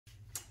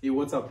Hey,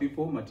 what's up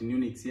people, Martin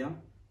Unix here.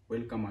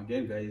 Welcome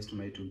again guys to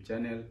my YouTube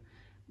channel.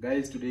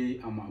 Guys, today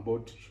I'm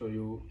about to show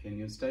you a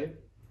new style,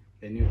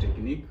 a new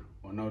technique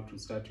on how to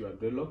start your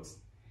dreadlocks.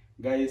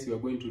 Guys, we are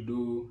going to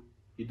do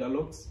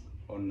Interlocks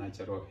on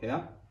natural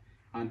hair,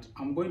 and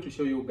I'm going to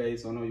show you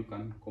guys on how you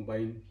can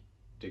combine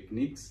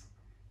techniques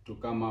to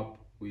come up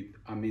with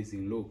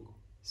amazing look.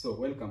 So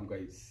welcome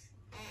guys.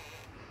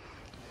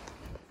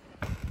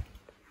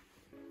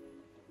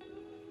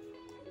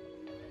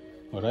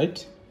 All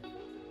right,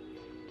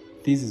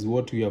 this is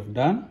what we have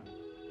done.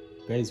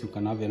 Guys, you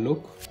can have a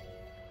look.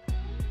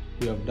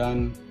 We have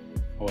done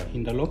our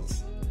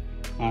interlocks,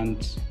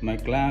 and my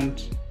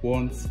client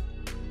wants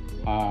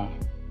her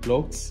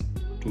locks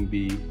to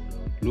be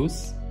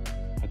loose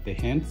at the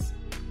ends.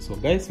 So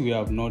guys, we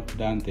have not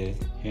done the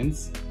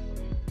ends,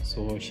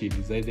 so she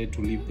decided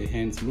to leave the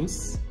ends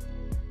loose.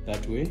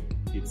 That way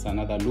it's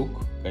another look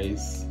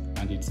guys,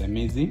 and it's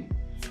amazing.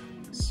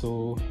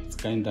 So it's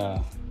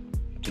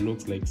it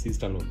looks like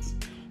sister locks.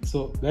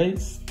 So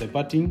guys, the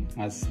parting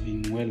has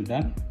been well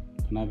done.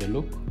 You can have a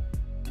look.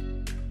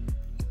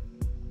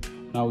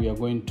 Now we are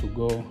going to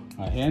go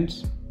ahead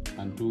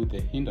and do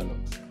the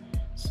interlocks.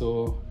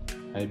 So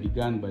I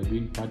began by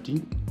doing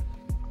parting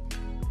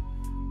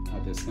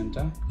at the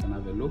center. You can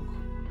have a look.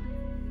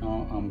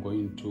 Now I'm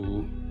going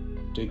to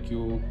take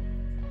you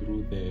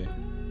through the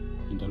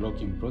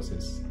interlocking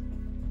process.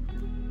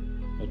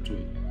 That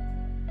way,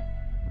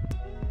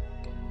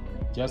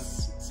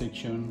 just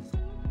section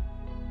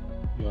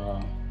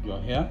your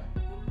hair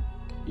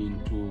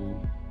into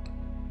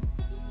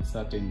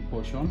certain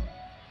portion,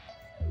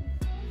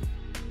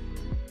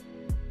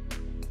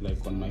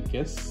 like on my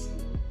case.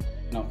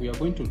 Now we are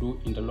going to do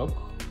interlock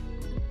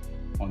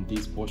on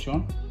this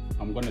portion.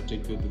 I'm going to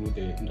take you through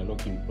the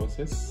interlocking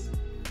process.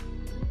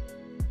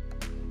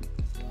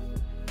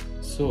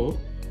 So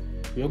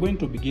we are going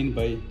to begin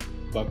by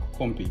back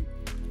combing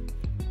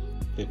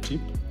the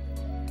tip.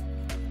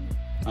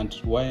 And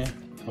why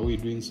are we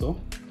doing so?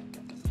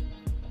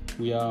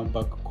 We are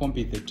back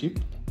combing the tip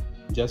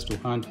just to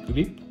hand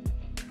grip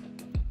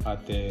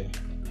at the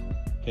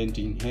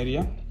ending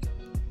area,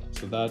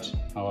 so that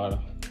our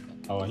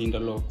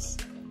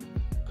interlocks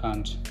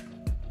can't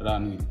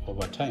run with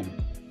over time.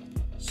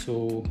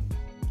 So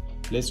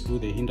let's do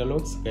the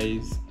interlocks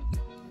guys.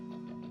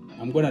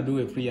 I'm gonna do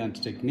a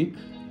freehand technique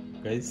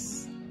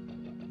guys.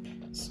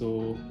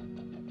 So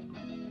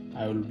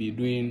I will be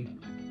doing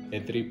a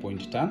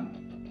 3-point turn.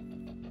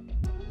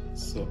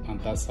 So, and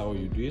that's how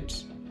you do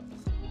it.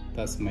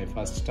 That's my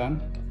first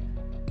turn,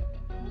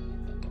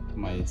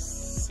 my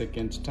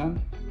second turn,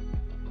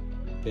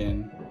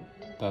 then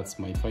that's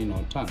my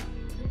final turn.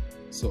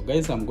 So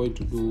guys, I'm going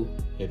to do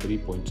a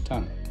 3-point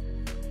turn.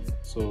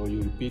 So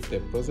you repeat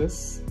the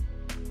process.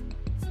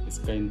 It's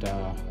kind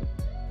of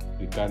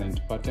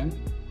recurrent pattern.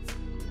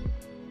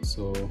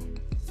 So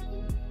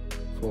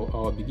for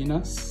our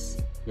beginners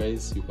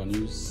guys, you can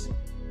use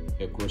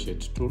a crochet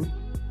tool.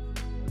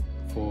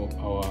 For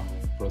our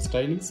pro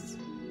stylists,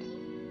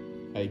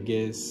 I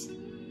guess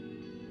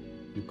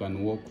you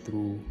can walk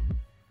through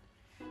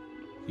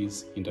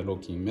this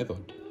interlocking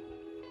method.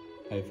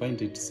 I find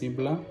it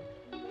simpler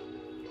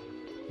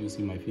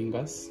using my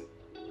fingers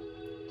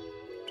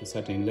to a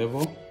certain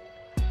level.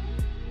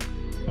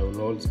 I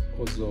will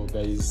also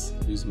guys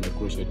use my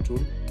crochet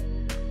tool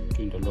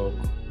to interlock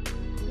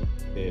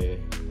the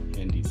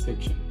ending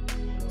section.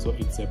 So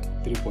it's a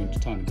 3-point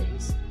turn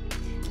guys.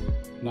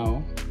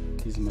 Now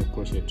this is my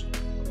crochet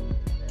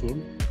tool.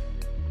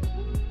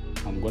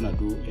 I'm gonna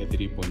do a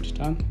 3-point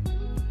turn.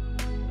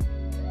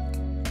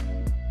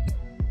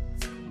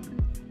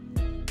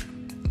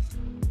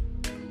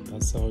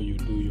 That's how you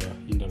do your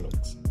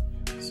interlocks.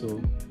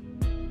 So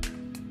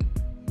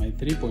my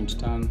 3-point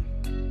turn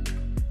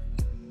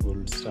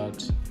will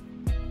start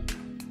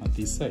at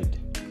this side.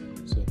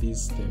 So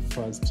this is the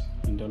first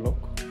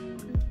interlock.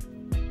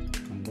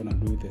 I'm gonna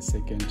do the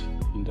second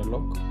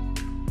interlock,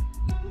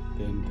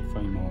 then the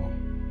final.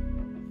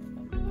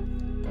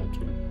 That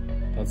way.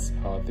 That's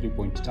our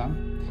 3-point turn.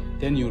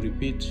 Then you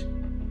repeat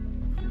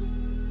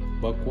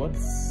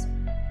backwards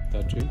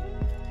that way,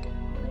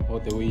 all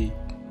the way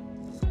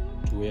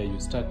to where you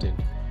started.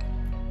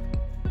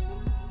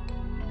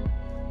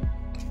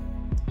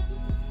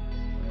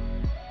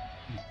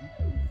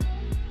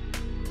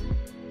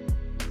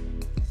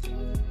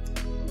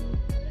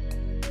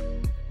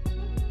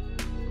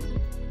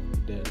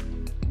 There.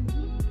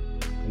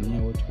 Can you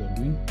hear what you are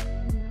doing?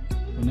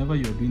 Whenever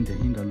you are doing the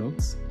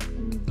interlocks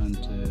and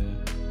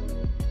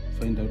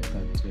find out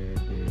that the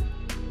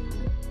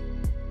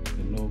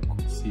lock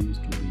seems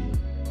to be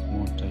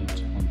more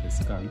tight on the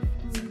scalp,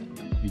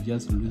 you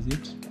just lose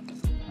it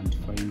and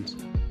find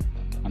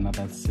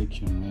another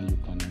section where you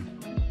can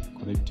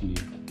correctly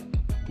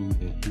do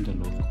the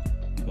interlock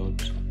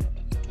without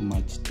too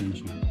much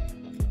tension.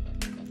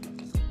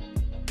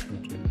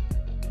 Okay.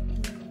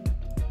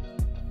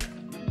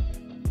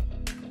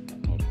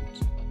 Alright.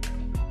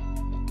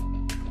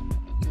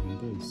 Even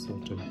though it's so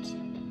tight.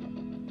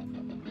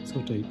 So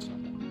tight.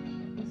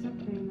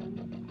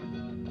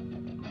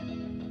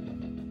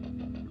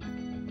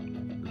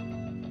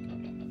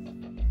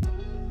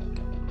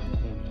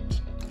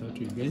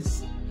 way,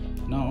 guys.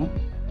 Now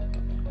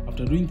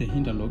after doing the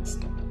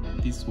interlocks,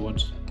 this is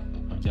what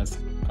I've just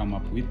come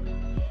up with.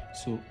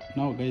 So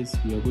now guys,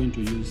 we are going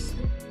to use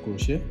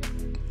crochet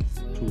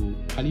to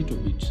a little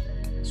bit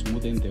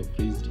smoothen the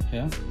frizzed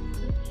hair,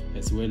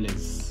 as well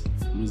as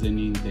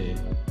loosening the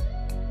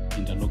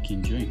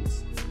interlocking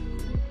joints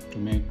to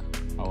make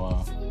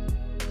our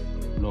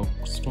lock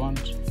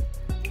strand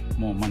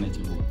more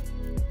manageable.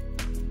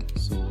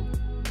 So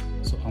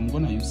I'm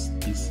gonna use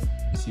this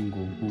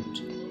single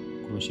hooked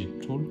crochet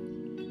tool,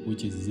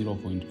 which is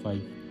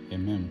 0.5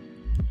 mm.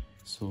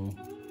 So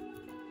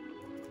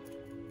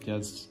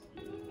just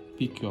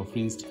pick your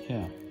frizzed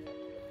hair.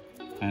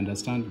 I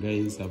understand,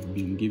 guys, I've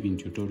been giving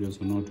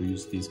tutorials on how to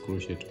use this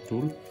crochet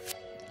tool.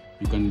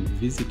 You can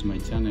visit my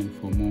channel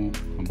for more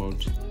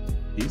about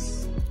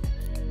this.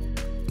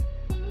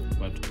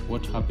 But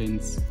what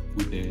happens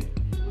with the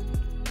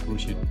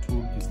crochet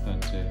tool is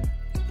that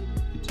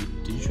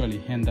it usually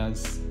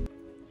hinders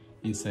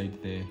inside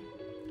the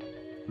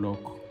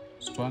lock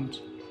strand,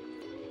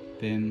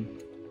 then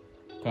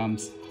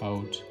comes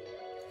out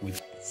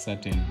with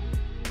certain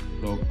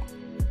lock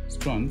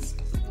strands,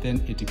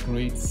 then it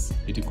creates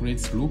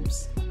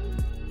loops.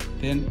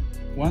 Then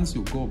once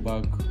you go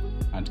back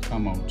and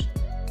come out,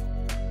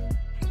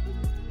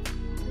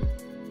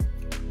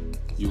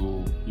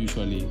 you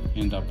usually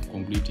end up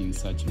completing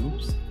such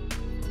loops,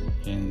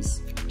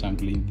 hence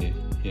tangling the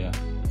hair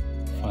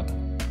further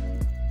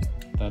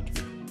that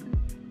way.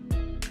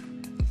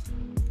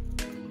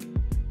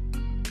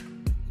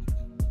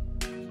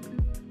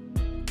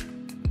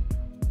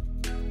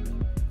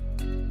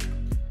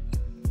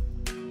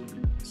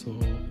 So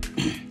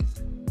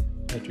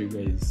that way,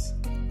 guys.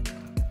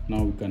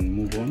 Now we can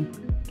move on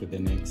to the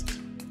next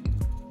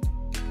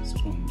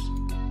strand.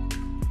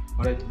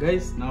 Alright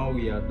guys, now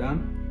we are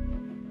done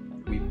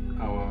with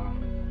our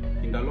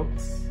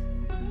interlocks.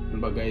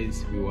 Remember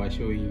guys, we were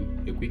showing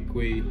a quick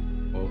way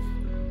of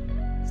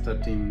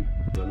starting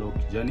your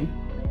lock journey,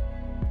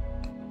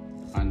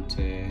 and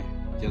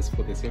just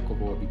for the sake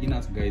of our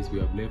beginners, guys, we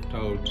have left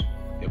out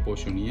a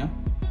portion here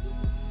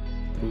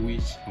through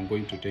which I'm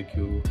going to take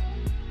you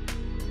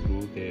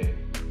through the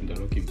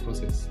interlocking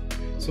process.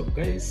 So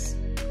guys,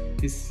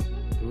 this is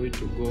the way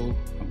to go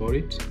about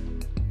it.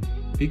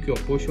 Pick your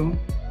portion,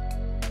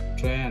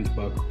 try and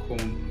back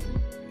comb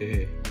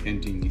the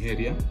ending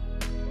area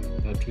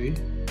that way.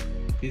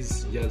 This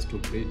is just to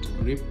create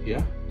grip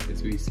here,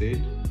 as we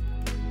said.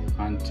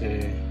 And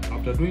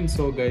after doing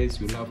so, guys,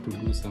 you'll have to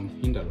do some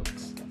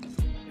interlocks.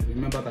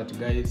 Remember that,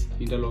 guys,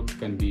 interlocks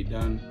can be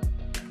done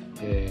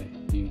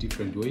in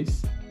different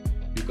ways.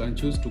 You can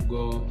choose to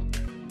go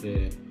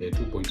a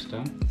 2-point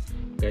turn.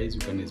 Guys,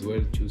 you can as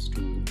well choose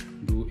to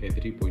do a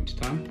 3-point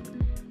turn,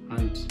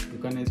 and you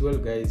can as well,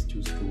 guys,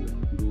 choose to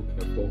do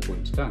a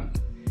 4-point turn.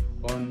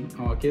 On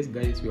our case,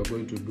 guys, we are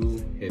going to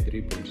do a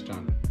 3-point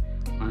turn,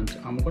 and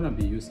I'm gonna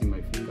be using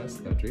my fingers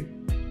that way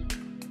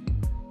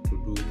to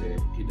do the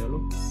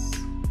interlocks.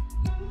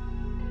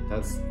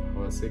 That's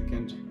our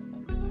second,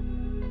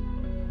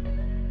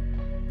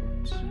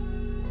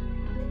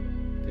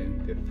 then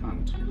the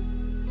third.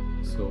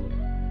 So,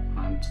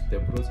 and the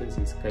process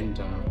is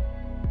kinda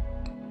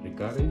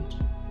recurrent,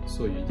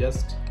 so you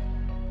just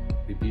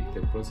repeat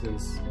the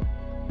process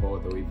all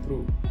the way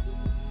through.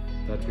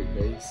 That way,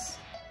 guys,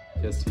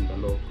 just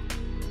interlock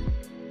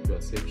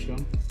your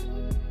section,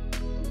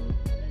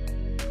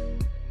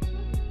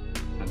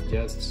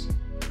 adjust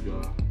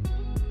your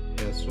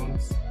hair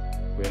strands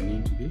where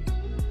need to be,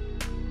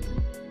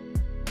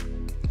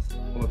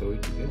 all the way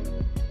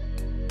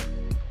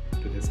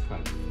to the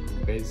scalp.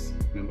 Guys,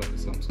 remember to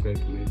subscribe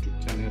to my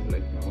YouTube channel,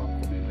 like my work,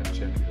 comment and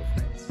share with your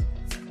friends.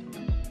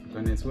 You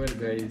can as well,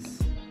 guys,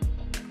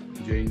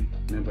 join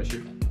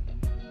membership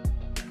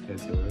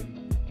as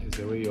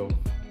a way of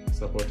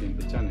supporting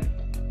the channel.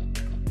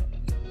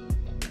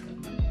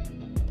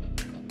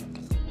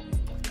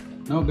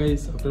 Now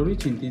guys, after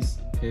reaching this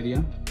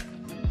area,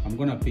 I'm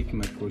gonna pick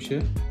my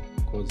crochet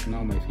because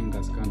now my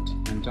fingers can't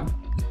enter,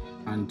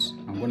 and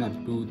I'm gonna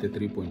do the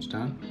 3-point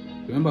turn.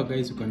 Remember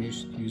guys, you can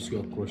use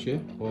your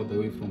crochet all the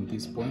way from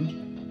this point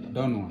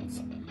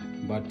downwards,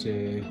 but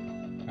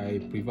I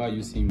prefer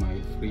using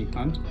my free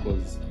hand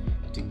because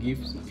it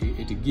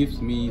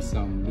gives me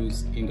some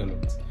loose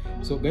interlocks.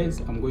 So guys,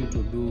 I'm going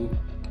to do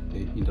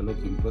the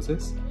interlocking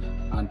process,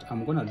 and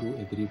I'm gonna do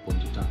a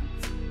 3-point turn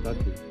that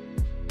way.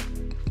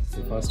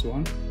 The first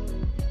one,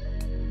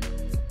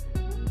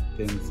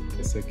 then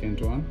the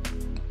second one,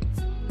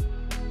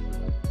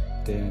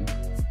 then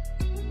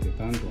the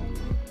third one.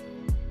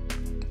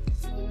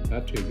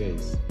 That way,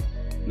 guys.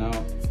 Now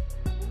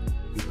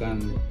you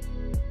can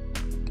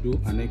do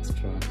an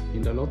extra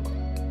interlock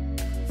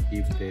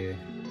if the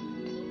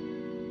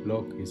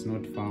lock is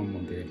not firm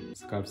on the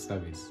scalp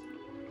surface,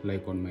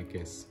 like on my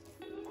case.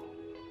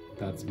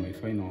 That's my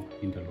final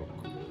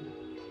interlock,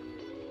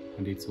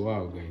 and it's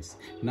wow, guys.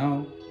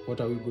 Now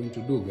what are we going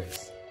to do,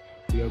 guys?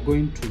 We are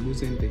going to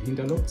loosen the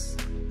interlocks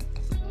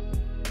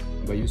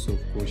by use of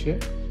crochet.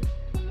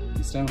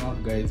 This time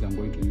out, guys, I'm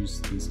going to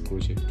use this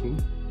crochet tool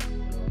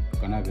you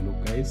can have a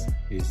look, guys,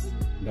 is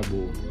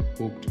double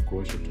hooked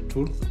crochet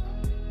tool,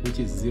 which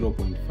is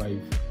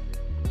 0.5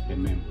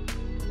 mm.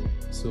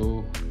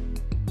 So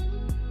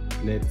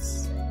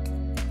let's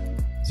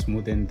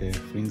smoothen the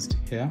fringed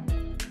hair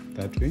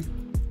that way.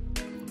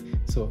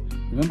 So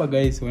remember,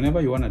 guys,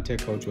 whenever you want to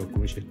take out your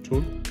crochet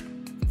tool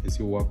as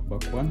you work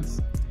backwards,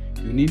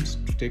 you need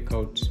to take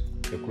out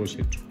the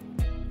crochet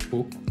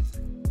hook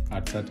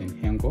at certain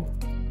angle.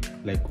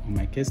 Like on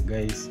my case,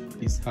 guys,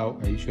 this is how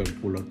I usually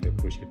pull out the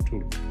crochet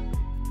tool.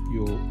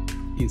 You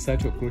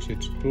insert your crochet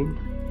tool,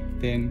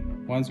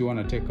 then once you want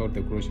to take out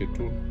the crochet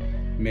tool,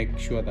 make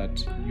sure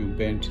that you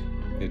bend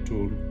the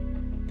tool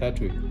that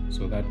way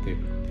so that the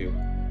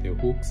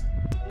hooks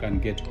can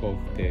get off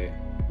the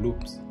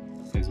loops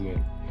as well.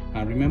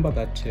 And remember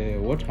that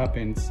what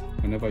happens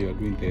whenever you're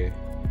doing the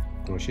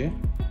crochet,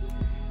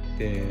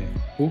 the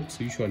hooks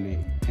usually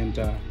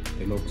enter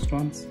the lock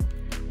strands,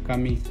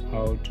 coming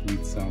out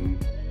with some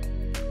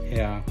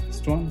hair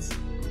strands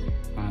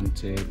and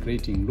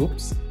creating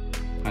loops.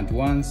 And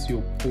once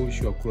you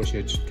push your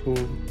crochet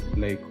tool,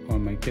 like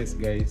on my case,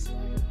 guys,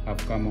 I've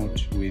come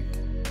out with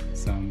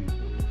some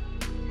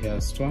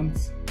hair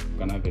strands. You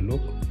can have a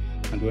look.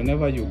 And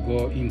whenever you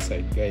go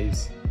inside,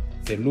 guys,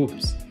 the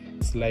loops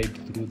slide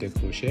through the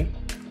crochet,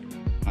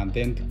 and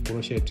then the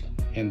crochet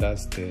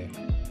enters the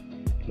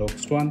lock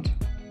strand,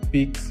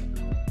 picks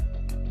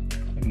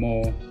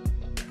more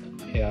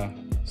hair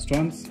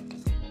strands,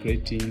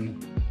 creating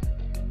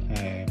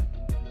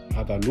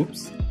other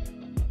loops,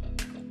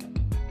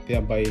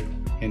 thereby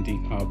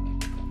ending up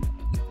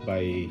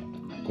by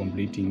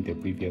completing the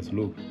previous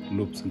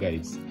loops,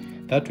 guys.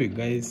 That way,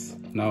 guys,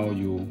 now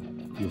you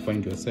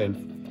find yourself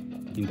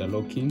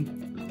interlocking.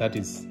 That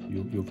is,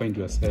 you find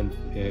yourself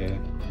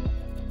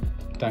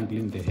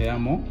tangling the hair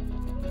more,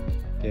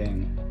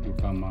 then you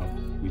come up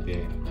with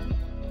a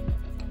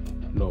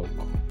lock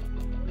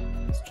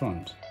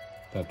strand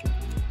that way.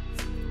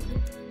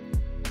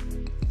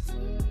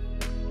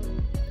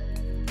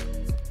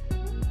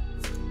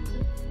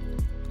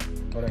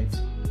 Alright,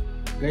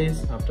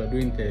 guys, after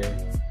doing the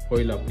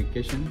oil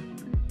application,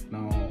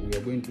 now we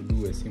are going to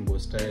do a simple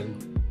style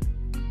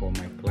for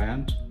my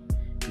client,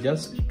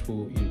 just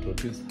to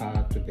introduce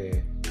her to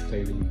the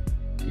styling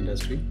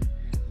industry.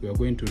 We are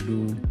going to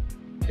do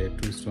a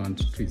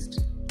 2-strand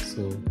twist.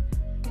 So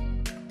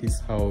this is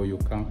how you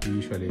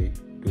usually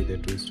do the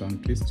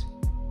 2-strand twist.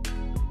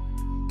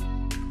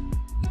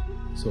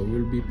 So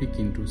we'll be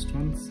picking 2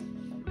 strands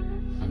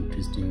and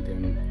twisting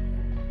them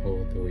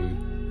all the way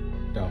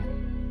down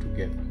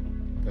together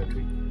that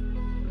way.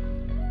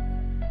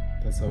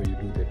 That's how you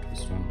do the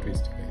 2-strand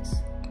twist, guys.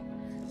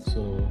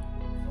 So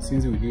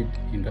since we did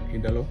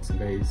interlocks,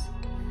 guys,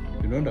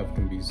 you don't have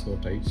to be so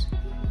tight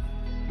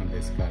on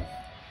the scarf.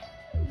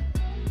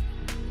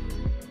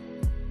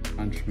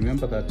 And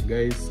remember that,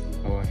 guys,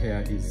 our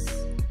hair is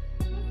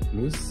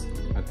loose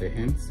at the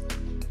ends,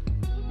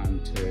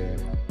 and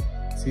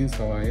since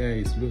our hair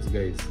is loose,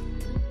 guys,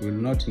 we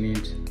will not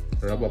need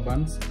rubber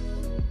bands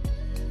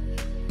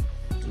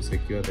to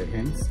secure the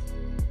ends,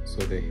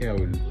 so the hair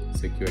will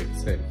secure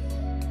itself.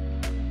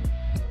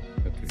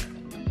 That way,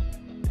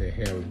 the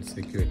hair will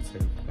secure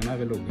itself. And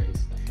have a look,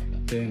 guys.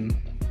 Then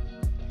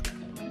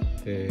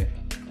the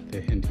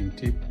ending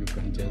tip, you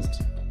can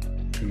just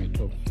trim it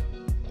off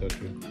that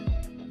way.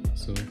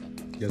 So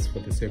just for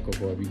the sake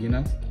of our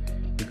beginners,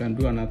 you can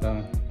do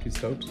another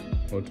twist out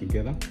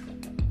altogether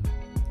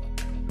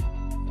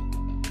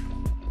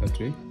that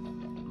way.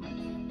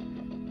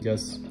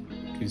 Just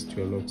twist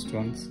your lock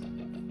strands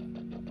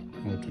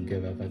all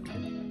together that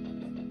way,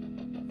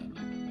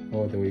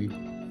 all the way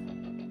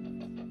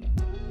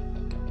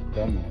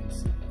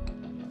downwards.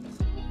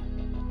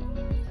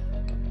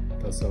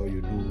 That's how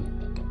you do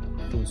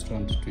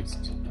 2-strand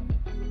twist.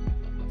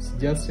 It's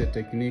just a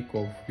technique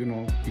of, you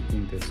know,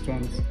 picking the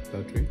strands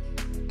that way,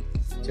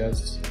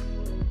 just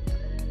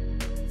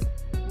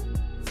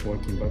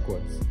working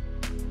backwards.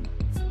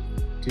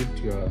 Tilt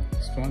your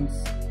strands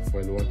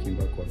while working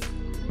backwards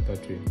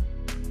that way.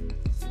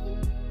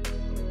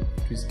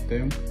 Twist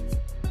them to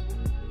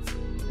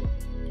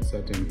a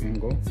certain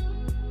angle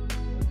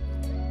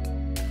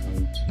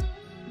and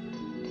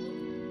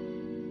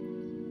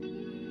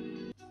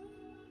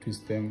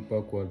twist them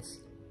backwards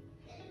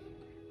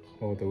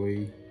all the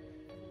way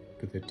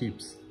to the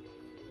tips.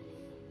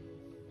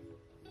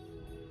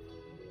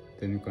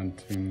 Then you can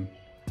trim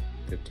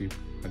the tip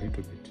a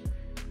little bit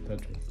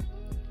that way.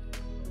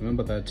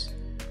 Remember that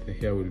the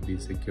hair will be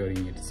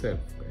securing itself,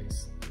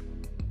 guys.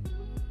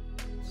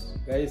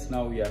 Guys,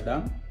 now we are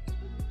done.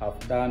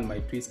 I've done my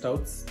twist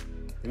outs.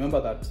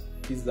 Remember that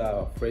these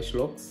are fresh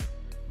locks,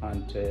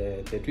 and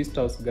the twist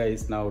outs,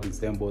 guys, now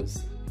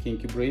resembles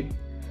kinky braid,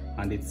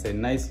 and it's a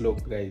nice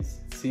look, guys,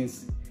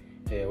 since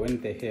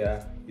when the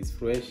hair is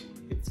fresh,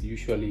 it's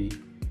usually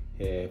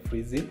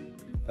frizzy.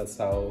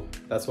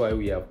 That's why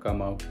we have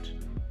come out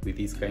with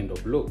this kind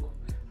of look.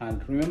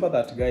 And remember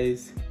that,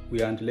 guys, we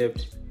had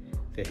left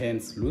the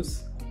hands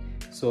loose,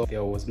 so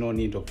there was no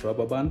need of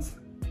rubber bands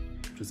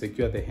to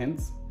secure the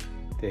hands.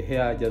 The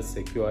hair just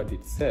secured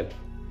itself,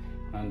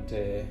 and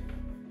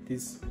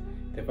this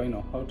the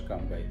final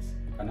outcome, guys.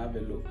 You can have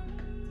a look.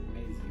 It's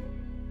amazing.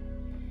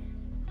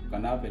 You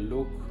can have a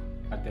look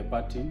at the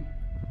pattern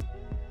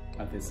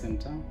at the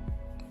center,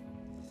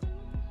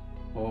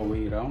 all the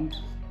way around.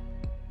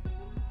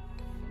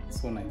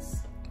 It's so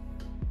nice.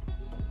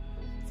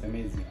 It's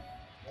amazing.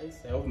 Guys,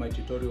 I hope my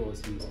tutorial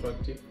was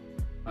instructive.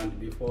 And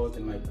before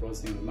my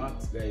closing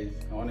remarks, guys,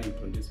 I want to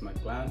introduce my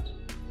client.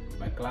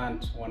 My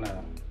client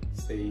wanna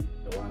say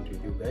the word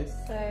with you guys.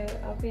 So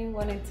I've been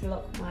wanting to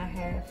lock my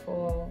hair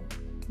for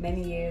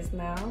many years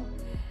now,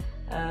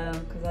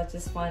 because I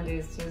just find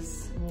it's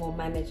just more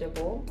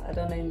manageable. I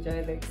don't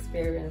enjoy the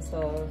experience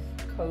of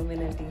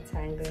combing and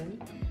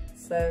detangling.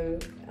 So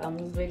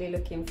I'm really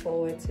looking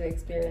forward to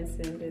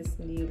experiencing this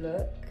new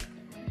look.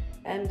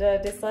 And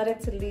decided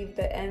to leave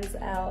the ends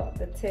out,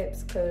 the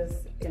tips, because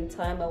in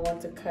time I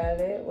want to curl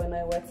it. When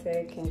I wet it,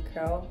 it can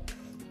curl.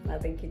 I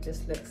think it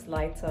just looks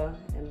lighter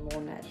and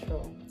more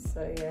natural.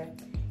 So yeah,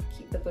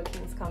 keep the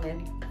bookings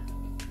coming.